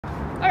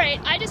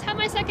Alright, I just had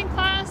my second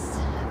class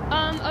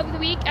of the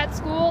week at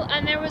school,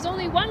 and there was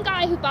only one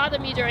guy who bothered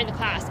me during the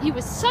class. He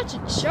was such a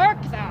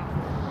jerk, though.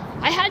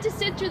 I had to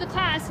sit through the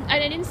class, and I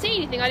didn't say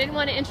anything. I didn't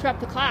want to interrupt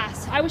the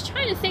class. I was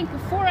trying to think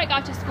before I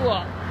got to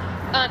school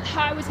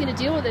how I was going to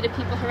deal with it if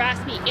people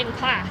harassed me in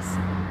class.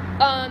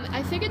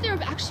 I figured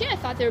I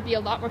thought there would be a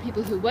lot more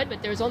people who would,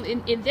 but there was only,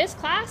 in this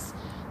class,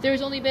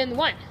 there's only been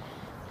one.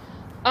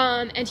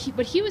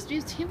 But he was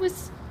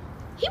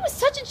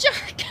such a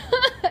jerk.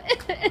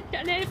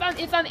 And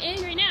if I'm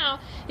angry now,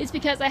 it's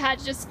because I had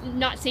to just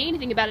not say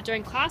anything about it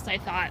during class, I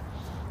thought.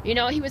 You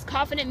know, he was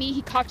coughing at me,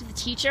 he coughed at the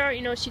teacher,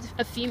 you know, she's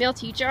a female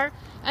teacher,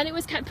 and it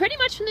was pretty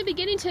much from the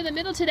beginning to the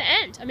middle to the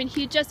end. I mean,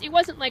 it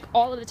wasn't like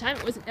all of the time,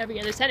 it wasn't every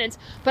other sentence,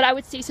 but I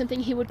would say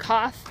something, he would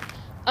cough.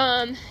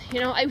 You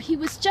know, he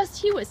was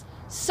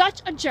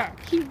such a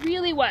jerk. He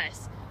really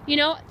was. You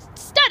know,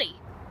 study.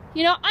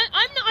 You know,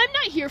 I'm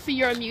not here for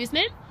your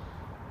amusement.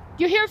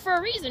 You're here for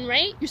a reason,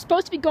 right? You're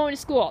supposed to be going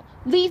to school.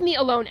 Leave me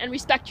alone and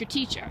respect your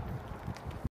teacher.